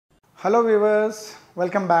Hello viewers,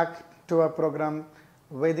 welcome back to our program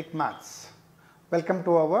Vedic Maths. Welcome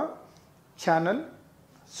to our channel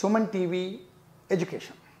SumanTV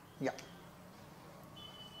Education. Yeah.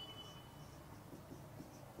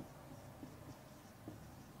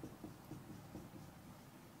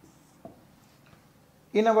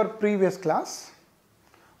 In our previous class,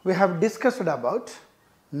 we have discussed about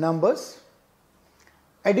numbers,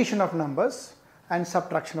 addition of numbers and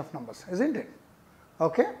subtraction of numbers, isn't it?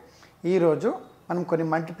 Okay. ఈ రోజు మనం కొన్ని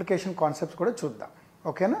multiplication concepts కూడా చూద్దాం.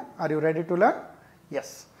 ఓకేనా? Are you ready to learn? yes.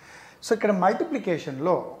 So ఇక్కడ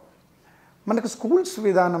మల్టిప్లికేషన్లో మనకు schools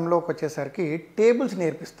విధానంలోకి వచ్చేసరికి టేబుల్స్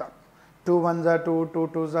నేర్పిస్తారు. 2 1s are 2, 2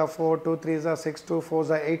 2s are 4, 2 3s are 6, 2 4s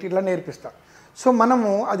are 8 ఇట్లా నేర్పిస్తారు. సో మనము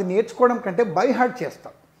అది నేర్చుకోవడం కంటే బై హార్ట్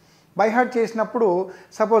చేస్తాం. బై హార్ట్ చేసినప్పుడు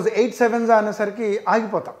సపోజ్ 8 7s అనేసరికి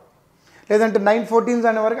ఆగిపోతాం, లేదంటే 9 14s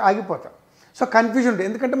అనే వరకు ఆగిపోతాం. సో కన్ఫ్యూజన్ ఉంటుంది,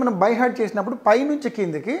 ఎందుకంటే మనం బై హార్ట్ చేసినప్పుడు పైనుంచి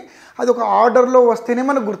కిందకి అది ఒక ఆర్డర్లో వస్తేనే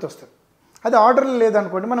మనకు గుర్తొస్తుంది. అది ఆర్డర్లో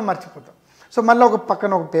లేదనుకోండి మనం మర్చిపోతాం. సో మళ్ళీ ఒక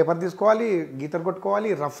పక్కన ఒక పేపర్ తీసుకోవాలి, గీతలు కొట్టుకోవాలి,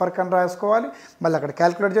 రఫ్ వర్క్ అని రాసుకోవాలి, మళ్ళీ అక్కడ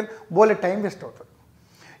క్యాలిక్యులేట్ చేయాలి, బోలే టైం వేస్ట్ అవుతుంది.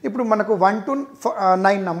 ఇప్పుడు మనకు 1 to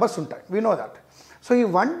 9 నంబర్స్ ఉంటాయి, వి నో దట్. సో ఈ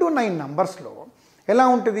 1 to 9 నంబర్స్లో ఎలా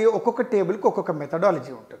ఉంటుంది, ఒక్కొక్క టేబుల్కి ఒక్కొక్క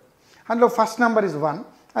మెథడాలజీ ఉంటుంది. అందులో first number is 1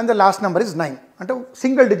 and the last number is 9, అంటే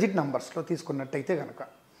సింగిల్ డిజిట్ నెంబర్స్లో తీసుకున్నట్టయితే కనుక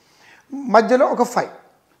మధ్యలో ఒక 5.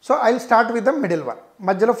 So I will start with the middle one.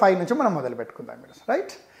 మధ్యలో 5 నుంచి మనం మొదలు పెట్టుకుందాం,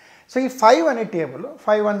 రైట్? సో ఈ 5 అనే table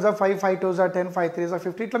 5 1s are 5, 5 2s are 10, 5 3s are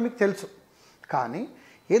 50 ఇట్లా మీకు తెలుసు. కానీ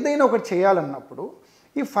ఏదైనా ఒకటి చేయాలన్నప్పుడు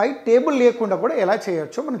ఈ 5 టేబుల్ లేకుండా కూడా ఎలా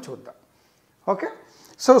చేయొచ్చో మనం చూద్దాం. ఓకే.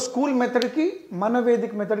 సో స్కూల్ మెథడ్కి మన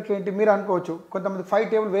వేదిక్ మెథడ్కి ఏంటి మీరు అనుకోవచ్చు, కొంతమంది 5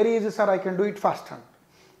 table very easy sir, I can do it fast అని.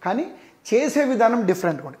 కానీ చేసే విధానం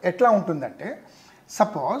డిఫరెంట్గా ఉంటుంది. ఎట్లా ఉంటుందంటే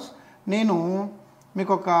సపోజ్ నేను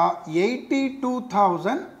మీకు ఒక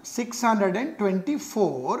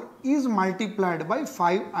 82,624 ఈజ్ మల్టిప్లైడ్ బై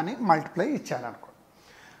 5 అని మల్టిప్లై ఇచ్చాను అనుకో.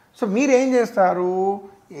 సో మీరు ఏం చేస్తారు,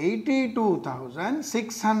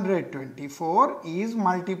 82,624 ఈజ్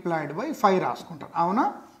మల్టిప్లైడ్ బై 5 రాసుకుంటారు, అవునా?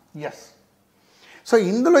 ఎస్. సో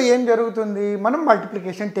ఇందులో ఏం జరుగుతుంది, మనం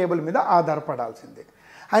మల్టిప్లికేషన్ టేబుల్ మీద ఆధారపడాల్సిందే.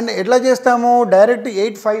 అండ్ ఎట్లా చేస్తాము, డైరెక్ట్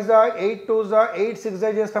 8 5s 8 2s 8 6s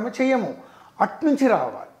చేస్తామో చేయము, అట్నుంచి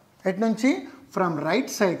రావాలి. ఎట్నుంచి, from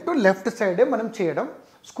right side to left సైడే మనం చేయడం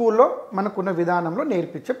స్కూల్లో మనకున్న విధానంలో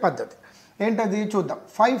నేర్పించే పద్ధతి. ఏంటది చూద్దాం.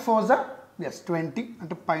 5 4s yes 20,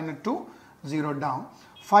 అంటే పైన 2 0 down.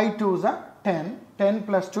 5 2s 10, 10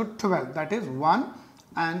 plus 2 12, that is 1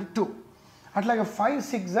 and 2. అట్లాగే 5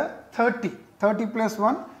 6s 30, 30 plus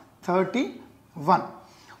 1 31.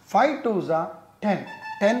 5 2s 10,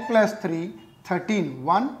 10 plus 3 13,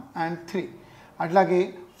 1 and 3. అట్లాగే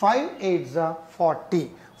 5 8s 40,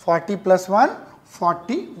 40 plus 1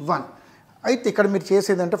 41. అయితే ఇక్కడ మీరు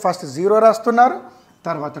చేసేదంటే ఫస్ట్ 0 రాస్తున్నారు,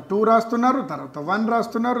 తర్వాత 2 రాస్తున్నారు, తర్వాత 1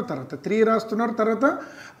 రాస్తున్నారు, తర్వాత 3 రాస్తున్నారు, తర్వాత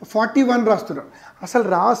 41 రాస్తున్నారు. అసలు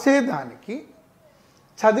రాసేదానికి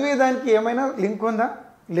చదివేదానికి ఏమైనా లింక్ ఉందా?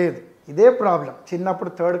 లేదు. ఇదే ప్రాబ్లం. చిన్నప్పుడు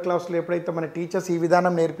 3rd క్లాస్లో ఎప్పుడైతే మన టీచర్స్ ఈ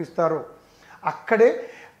విధానం నేర్పిస్తారో అక్కడే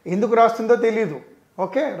ఎందుకు రాస్తుందో తెలీదు.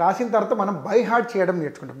 ఓకే. రాసిన తర్వాత మనం బై హార్ట్ చేయడం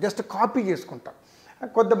నేర్చుకుంటాం, జస్ట్ కాపీ చేసుకుంటాం.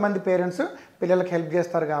 కొంతమంది పేరెంట్స్ పిల్లలకు హెల్ప్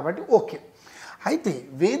చేస్తారు కాబట్టి ఓకే. అయితే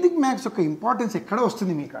వేదిక్ మ్యాథ్స్ యొక్క ఇంపార్టెన్స్ ఎక్కడ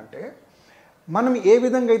వస్తుంది మీకంటే, మనం ఏ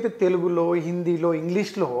విధంగా అయితే తెలుగులో, హిందీలో,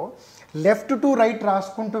 ఇంగ్లీష్లో లెఫ్ట్ టు రైట్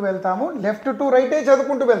రాసుకుంటూ వెళ్తామో లెఫ్ట్ టు రైటే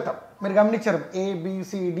చదువుకుంటూ వెళ్తాం. మీరు గమనించారు,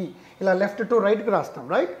 ABCD ఇలా లెఫ్ట్ టు రైట్కి రాస్తాం,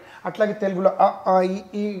 రైట్? అట్లాగే తెలుగులో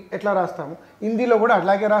ఈ ఎట్లా రాస్తాము, హిందీలో కూడా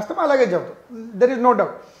అట్లాగే రాస్తాం, అలాగే చదువుతాం. There is no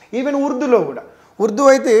doubt. Even ఉర్దూలో కూడా, ఉర్దూ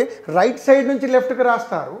అయితే రైట్ సైడ్ నుంచి లెఫ్ట్కి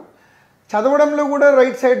రాస్తారు, చదవడంలో కూడా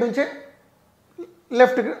రైట్ సైడ్ నుంచే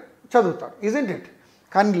లెఫ్ట్కి చదువుతారు, ఇజంట్ ఇట్?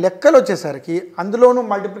 కానీ లెక్కలు వచ్చేసరికి అందులోనూ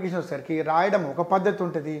మల్టిప్లికేషన్ వచ్చేసరికి రాయడం ఒక పద్ధతి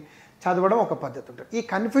ఉంటుంది, చదవడం ఒక పద్ధతి ఉంటుంది. ఈ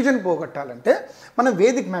కన్ఫ్యూజన్ పోగొట్టాలంటే మనం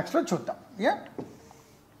వేదిక్ మ్యాథ్స్లో చూద్దాం. Yeah,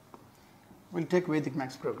 will take Vedic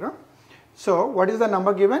maths programme. So what is the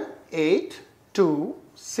number given? 8 2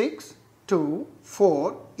 6 2 4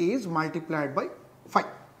 is multiplied by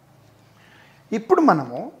 5. ఇప్పుడు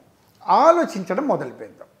మనము ఆలోచించడం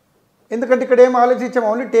మొదలుపెడదాం. ఎందుకంటే ఇక్కడ ఏం ఆలోచించాము,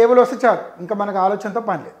 ఓన్లీ టేబుల్ వస్తే చాలు, ఇంకా మనకు ఆలోచనతో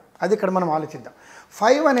పని లేదు. అది ఇక్కడ మనం ఆలోచిద్దాం.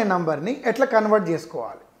 5 అనే నెంబర్ని ఎట్లా కన్వర్ట్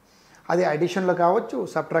చేసుకోవాలి, అది అడిషన్లో కావచ్చు,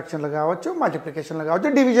 సబ్ట్రాక్షన్లో కావచ్చు, మల్టిప్లికేషన్లో కావచ్చు,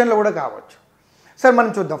 డివిజన్లో కూడా కావచ్చు. సరే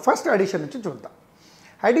మనం చూద్దాం. ఫస్ట్ అడిషన్ నుంచి చూద్దాం.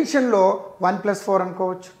 అడిషన్లో 1 + 4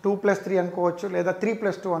 అనుకోవచ్చు, 2 + 3 అనుకోవచ్చు, లేదా 3 +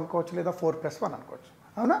 2 అనుకోవచ్చు, లేదా 4 + 1 అనుకోవచ్చు,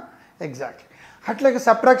 అవునా? ఎగ్జాక్ట్లీ. అట్లాగే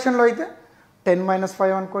సబ్ట్రాక్షన్లో అయితే 10 -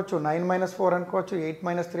 5 అనుకోవచ్చు, 9 - 4 అనుకోవచ్చు, 8 -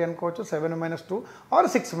 3 అనుకోవచ్చు, 7 - 2 ఆర్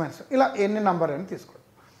 6 - ఇలా ఎన్ని నెంబర్ అని తీసుకోవచ్చు.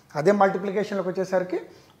 అదే మల్టిప్లికేషన్లోకి వచ్చేసరికి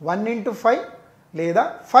 1 × 5 లేదా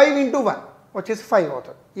 5 × 1 వచ్చేసి 5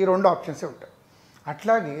 అవుతుంది. ఈ రెండు ఆప్షన్సే ఉంటాయి.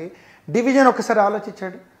 అట్లాగే డివిజన్ ఒకసారి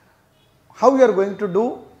ఆలోచించండి. How you are going to do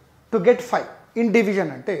to get 5 in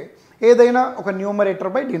division అంటే ఏదైనా ఒక న్యూమరేటర్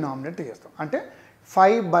బై డినామినేటర్ చేస్తాం. అంటే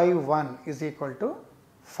 5/1 ఈజ్ ఈక్వల్ టు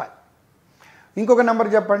 5. ఇంకొక నెంబర్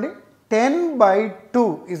చెప్పండి, 10/2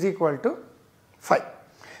 ఈజ్ ఈక్వల్ టు 5,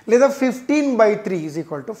 లేదా 15/3 ఈజ్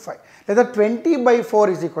ఈక్వల్ టు 5, లేదా 20/4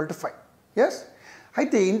 ఈజ్ ఈక్వల్ టు 5. ఎస్,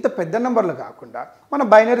 అయితే ఇంత పెద్ద నెంబర్లు కాకుండా మన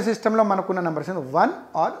బైనరీ సిస్టంలో మనకున్న నెంబర్స్ 1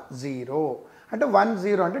 ఆర్ 0. అంటే 1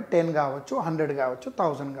 0 అంటే 10 కావచ్చు, 100 కావచ్చు,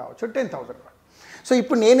 1000 కావచ్చు, 10,000 కావచ్చు. సో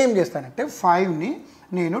ఇప్పుడు నేనేం చేస్తానంటే 5ని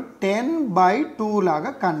నేను 10/2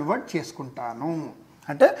 లాగా కన్వర్ట్ చేసుకుంటాను.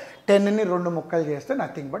 అంటే 10ని 2 ముక్కలు చేస్తే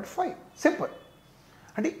నథింగ్ బట్ 5. సింపుల్.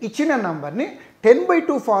 అంటే ఇచ్చిన నెంబర్ని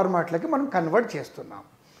 10/2 ఫార్మాట్లకి మనం కన్వర్ట్ చేస్తున్నాం.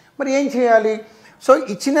 మరి ఏం చేయాలి? సో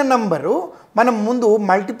ఇచ్చిన నెంబరు మనం ముందు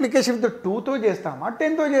మల్టిప్లికేషన్ విత్ 2తో చేస్తామా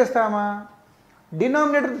 10తో చేస్తామా?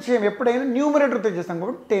 డినామినేటర్తో చేయం, ఎప్పుడైనా న్యూమరేటర్తో చేస్తాం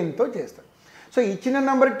కాబట్టి 10తో చేస్తాం. సో ఇచ్చిన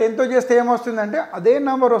నెంబర్ 10తో చేస్తే ఏమొస్తుందంటే అదే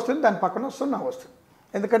నెంబర్ వస్తుంది, దాని పక్కన 0 వస్తుంది.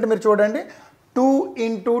 ఎందుకంటే మీరు చూడండి 2 ×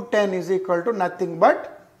 10 is equal to nothing but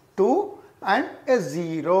 2 and ఏ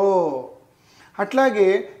 0. అట్లాగే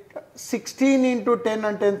 16 × 10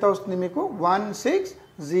 అంటే ఎంత వస్తుంది మీకు?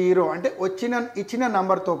 160. అంటే ఇచ్చిన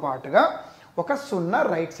నెంబర్తో పాటుగా ఒక 0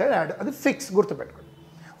 రైట్ సైడ్ యాడ్, అది ఫిక్స్, గుర్తుపెట్టుకోండి.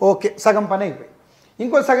 ఓకే, సగం పని అయిపోయి.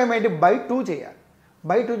 ఇంకో సగం ఏంటి? /2 చేయాలి.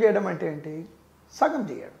 /2 చేయడం అంటే ఏంటి? సగం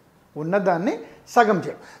చేయడం, ఉన్నదాన్ని సగం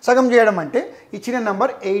చేయడం. సగం చేయడం అంటే ఇచ్చిన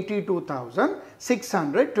నెంబర్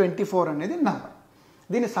 82,624 అనేది నెంబర్.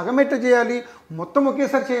 దీన్ని సగం ఎట్లా చేయాలి? మొత్తం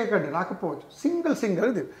ఒకేసారి చేయకండి, రాకపోవచ్చు. సింగిల్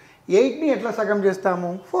ఇది 8ని ఎట్లా సగం చేస్తాము?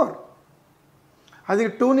 4. అది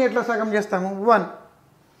 2ని ఎట్లా సగం చేస్తాము? 1.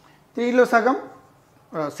 3లో సగం,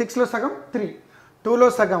 6లో సగం 3, 2లో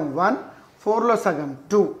సగం 1, 4లో సగం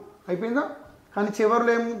 2. అయిపోయిందా? కానీ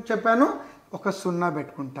చివరిలో ఏం చెప్పాను? ఒక 0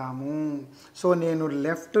 పెట్టుకుంటాము. సో నేను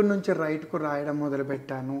లెఫ్ట్ నుంచి రైట్కు రాయడం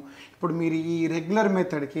మొదలుపెట్టాను. ఇప్పుడు మీరు ఈ regular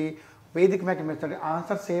మెథడ్కి Vedic math method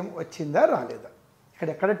answer same వచ్చిందా రాలేదా?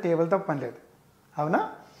 ఎక్కడ టేబుల్తో పని లేదు, అవునా?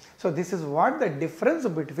 So this is what the difference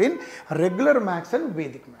between regular maths and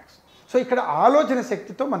Vedic maths. So ఇక్కడ ఆలోచన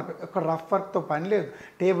శక్తితో మనకు ఒక రఫ్ వర్క్తో పని లేదు,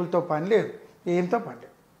 టేబుల్తో పని లేదు, ఏంతో పని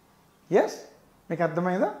లేదు. ఎస్, మీకు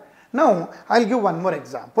అర్థమైందా? Now I'll give one more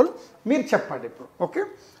example. మీరు చెప్పండి ఇప్పుడు. Okay,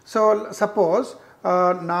 so suppose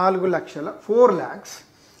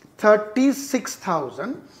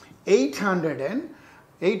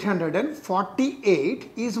 4,36,848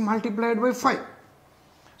 is multiplied by 5.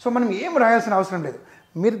 So మనం ఏం రాయాల్సిన అవసరం లేదు,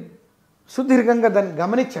 మీరు సుదీర్ఘంగా దాన్ని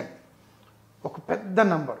గమనించండి. ఒక పెద్ద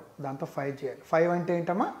నంబరు, దాంతో 5 చేయాలి. 5 అంటే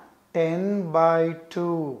ఏంటమ్మా? 10/2.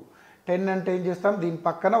 10 అంటే ఏం చేస్తాం? దీని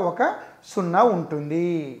పక్కన ఒక 0 ఉంటుంది.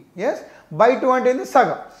 ఎస్, /2 అంటే ఏంటి?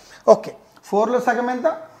 సగం. ఓకే, 4లో సగం ఎంత?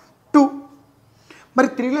 2. మరి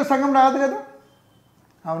 3లో సగం రాదు కదా,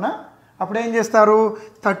 అవునా? అప్పుడు ఏం చేస్తారు?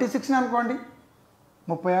 36 అనుకోండి.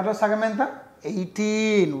 36లో సగం ఎంత?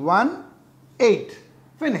 18. 1 8.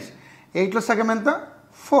 ఫినిష్. 8లో సగం ఎంత?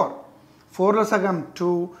 4. 4లో సగం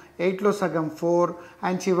 2, 8లో సగం 4,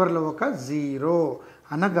 అండ్ చివరిలో ఒక 0.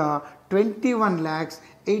 అనగా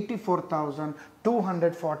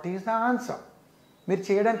 21,84,240 ఈజ్ ద ఆన్సర్. మీరు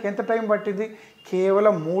చేయడానికి ఎంత టైం పట్టింది?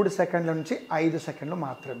 కేవలం 3 సెకండ్ల నుంచి 5 సెకండ్లు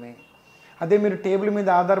మాత్రమే. అదే మీరు టేబుల్ మీద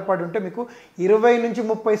ఆధారపడి ఉంటే మీకు 20 నుంచి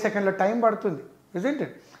 30 సెకండ్ల టైం పడుతుంది, ఇజంట్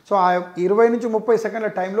ఇట్? సో ఆ 20 నుంచి 30 సెకండ్ల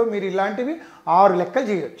టైంలో మీరు ఇలాంటివి 6 లెక్కలు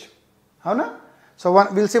చేయొచ్చు, అవునా? So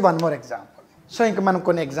will see one more example. So ఇంకా మనం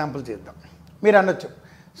కొన్ని ఎగ్జాంపుల్స్ చేద్దాం. మీరు అనొచ్చు,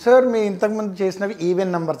 సార్ మీరు ఇంతకుముందు చేసినవి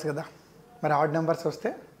ఈవెన్ నెంబర్స్ కదా, మరి ఆడ్ నెంబర్స్ వస్తే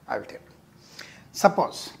I will tell.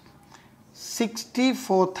 Suppose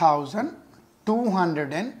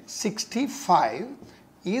 64,265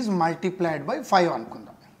 is multiplied by 5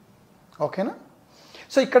 అనుకుందాం. ఓకేనా?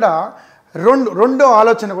 సో ఇక్కడ రెండో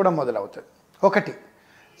ఆలోచన కూడా మొదలవుతుంది. ఒకటి,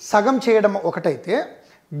 సగం చేయడం ఒకటైతే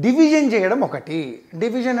డివిజన్ చేయడం ఒకటి.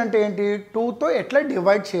 డివిజన్ అంటే ఏంటి? 2తో ఎట్లా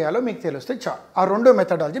డివైడ్ చేయాలో మీకు తెలిస్తే చాలు. ఆ రెండో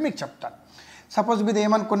మెథడాలజీ మీకు చెప్తాను. సపోజ్ మీద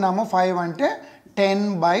ఏమనుకున్నాము? 5 అంటే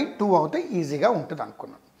 10/2 అవుతే ఈజీగా ఉంటుంది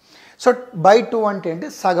అనుకున్నాం. సో /2 అంటే ఏంటి?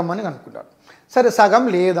 సగం అని అనుకున్నారు. సరే, సగం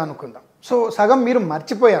లేదనుకుందాం. సో సగం మీరు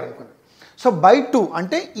మర్చిపోయారు అనుకుందాం. సో /2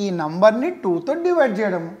 అంటే ఈ నంబర్ని 2తో డివైడ్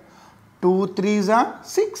చేయడం. 2 3s are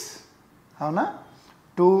 6, అవునా?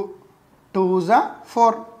 2 2s are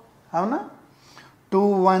 4, అవునా? 2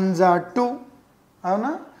 1s are 2,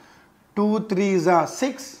 అవునా? 2 3s are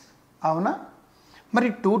 6, అవునా? మరి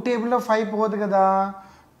 2 టేబుల్లో 5 పోదు కదా,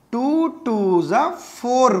 2 2s are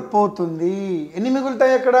 4 పోతుంది. ఎన్ని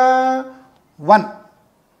మిగులుతాయి అక్కడ? 1.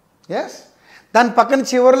 ఎస్, దాని పక్కన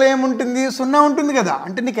చివరిలో ఏముంటుంది? 0 ఉంటుంది కదా.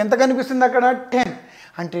 అంటే నీకు ఎంత కనిపిస్తుంది అక్కడ? 10.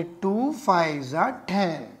 అంటే 2 5s are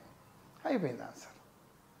 10. అయిపోయింది ఆన్సర్,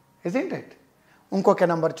 ఇజంట్ ఇట్? ఇంకొక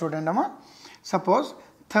నెంబర్ చూడండి అమ్మా. Suppose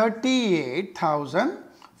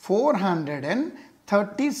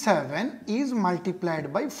 38,437 is multiplied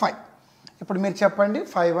by 5. ఇప్పుడు మీరు చెప్పండి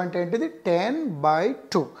 5 అంటే ఏంటిది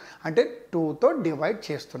 10/2 అంటే 2తో డివైడ్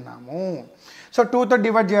చేస్తున్నాము. సో 2తో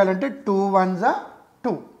డివైడ్ చేయాలంటే 2 1s are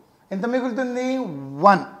 2. ఎంత మిగులుతుంది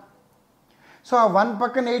 1. సో ఆ 1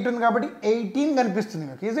 పక్కన 8 ఉంది కాబట్టి 18 కనిపిస్తుంది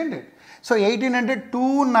మీకు, ఇజంట్ ఇట్? సో 18 అంటే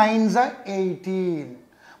 2 9s are 18.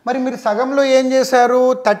 మరి మీరు సగంలో ఏం చేశారు?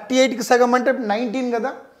 38కి సగం అంటే 19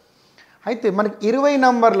 కదా. అయితే మనకి 20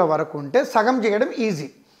 నంబర్ల వరకు ఉంటే సగం చేయడం ఈజీ.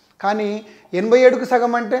 కానీ 87కి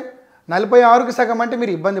సగం అంటే 46కి సగం అంటే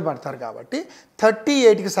మీరు ఇబ్బంది పడతారు. కాబట్టి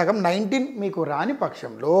 38కి సగం 19 మీకు రాని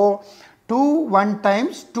పక్షంలో 2 1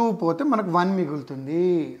 times 2 పోతే మనకు 1 మిగులుతుంది,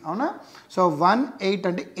 అవునా? సో 1 8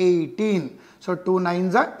 అంటే 18. So 2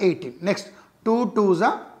 9s are 18. Next 2 2s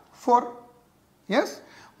are 4. Yes,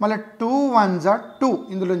 మళ్ళీ 2 1s are 2.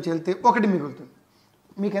 ఇందులోంచి వెళ్తే 1 మిగులుతుంది.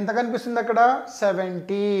 మీకు ఎంత కనిపిస్తుంది అక్కడ?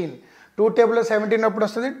 17. 2 టేబుల్లో 17 అప్పుడు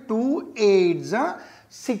వస్తుంది. 2 8s are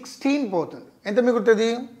 16 పోతుంది. ఎంత మిగులుతుంది?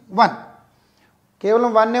 1. కేవలం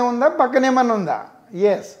 1 ఉందా? పక్కన ఏమన్నా ఉందా?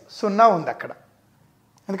 ఎస్, 0 ఉంది అక్కడ,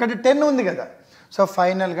 ఎందుకంటే 10 ఉంది కదా. సో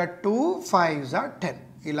ఫైనల్గా 2 5s are 10.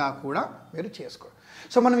 ఇలా కూడా మీరు చేసుకోవాలి.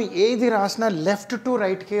 సో మనం ఏది రాసినా లెఫ్ట్ టు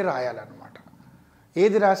రైట్కే రాయాలన్నమాట.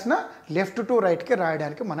 ఏది రాసినా లెఫ్ట్ టు రైట్కే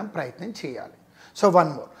రాయడానికి మనం ప్రయత్నం చేయాలి. So 1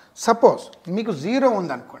 more. సపోజ్ మీకు 0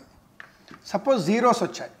 ఉందనుకోండి. సపోజ్ జీరోస్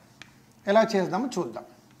వచ్చాయి, ఎలా చేద్దామో చూద్దాం.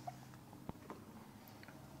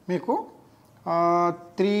 మీకు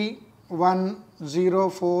 3 1 0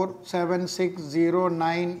 4 7 6 0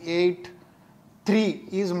 9 8 3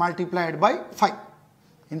 ఈజ్ మల్టిప్లైడ్ బై 5.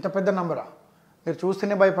 ఇంత పెద్ద నంబరా? మీరు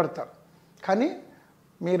చూస్తూనే భయపడతారు, కానీ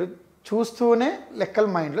మీరు చూస్తూనే లెక్కలు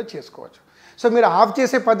మైండ్లో చేసుకోవచ్చు. సో మీరు ఆఫ్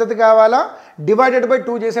చేసే పద్ధతి కావాలా, డివైడెడ్ బై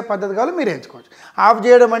 2 చేసే పద్ధతి కావాలా మీరు ఎంచుకోవచ్చు. ఆఫ్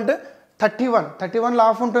చేయడం అంటే 31లో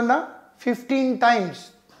ఆఫ్ ఉంటుందా? 15 times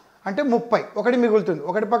అంటే 30. 1 మిగులుతుంది,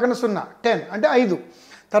 1 పక్కన 0 10 అంటే 5.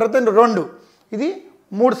 తర్వాత 2 ఇది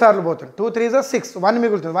 3 సార్లు పోతుంది. 2 3s are 6. 1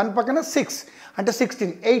 మిగులుతుంది, 1 పక్కన 6 అంటే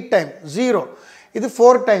 16. 8 times 0 ఇది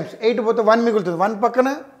 4 times 8 పోతే 1 మిగులుతుంది, 1 పక్కన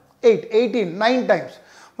 8 18 9 times.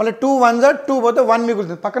 మళ్ళీ 2 1s are 2 పోతే 1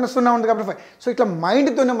 మిగులుతుంది, పక్కన 0 ఉంది కాబట్టి 5. సో ఇట్లా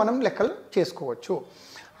మైండ్తోనే మనం లెక్కలు చేసుకోవచ్చు.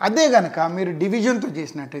 అదే కనుక మీరు డివిజన్తో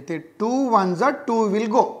చేసినట్టయితే 2 1s are 2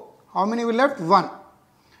 will go. How many will left? 1.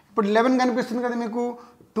 ఇప్పుడు 11 కనిపిస్తుంది కదా మీకు.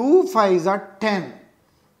 2 5s are 10.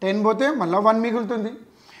 10 పోతే మళ్ళీ 1 మిగులుతుంది.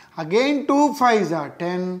 Again 2 5s are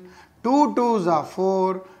 10. 2 2s are 4.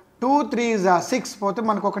 2 3s are 6 పోతే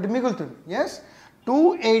మనకు 1 మిగులుతుంది. Yes, 2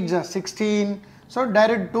 8s are 16. So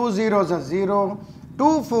direct 2 0s are 0.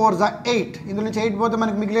 2 4s are 8. ఇందులో నుంచి 8 పోతే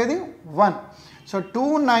మనకు మిగిలేది 1. సో 2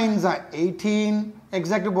 9s are 18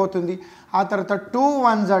 ఎగ్జాక్ట్ పోతుంది. ఆ తర్వాత 2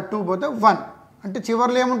 1s are 2 పోతే 1 అంటే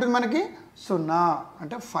చివరిలో ఏముంటుంది మనకి? 0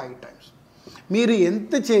 అంటే 5 times. మీరు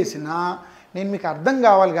ఎంత చేసినా నేను మీకు అర్థం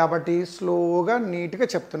కావాలి కాబట్టి స్లోగా నీట్గా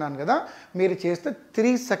చెప్తున్నాను కదా. మీరు చేస్తే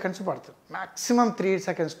 3 seconds పడుతుంది, మ్యాక్సిమం 3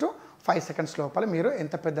 seconds to 5 seconds లోపల మీరు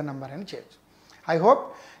ఎంత పెద్ద నెంబర్ అని చేయొచ్చు. I hope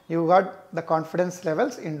you got the confidence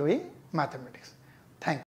levels in doing mathematics. Thank you.